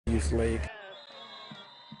Youth League.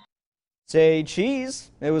 Say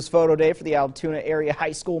cheese. It was photo day for the Altoona area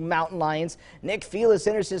high school Mountain Lions. Nick Felix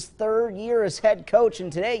enters his third year as head coach,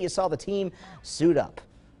 and today you saw the team suit up.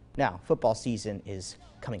 Now, football season is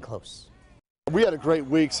coming close. We had a great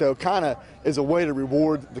week, so kind of is a way to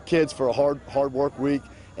reward the kids for a hard work week,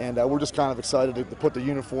 and we're just kind of excited to put the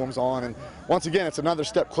uniforms on. And once again, it's another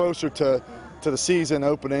step closer to the season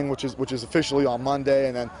opening, which is officially on Monday,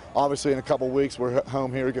 and then obviously in a couple weeks we're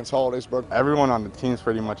home here against Hollidaysburg. Everyone on the team's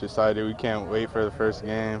pretty much excited. We can't wait for the first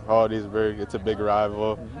game. Hollidaysburg, it's a big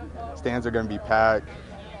rival. Stands are going to be packed.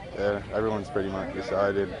 Everyone's pretty much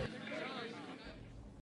excited.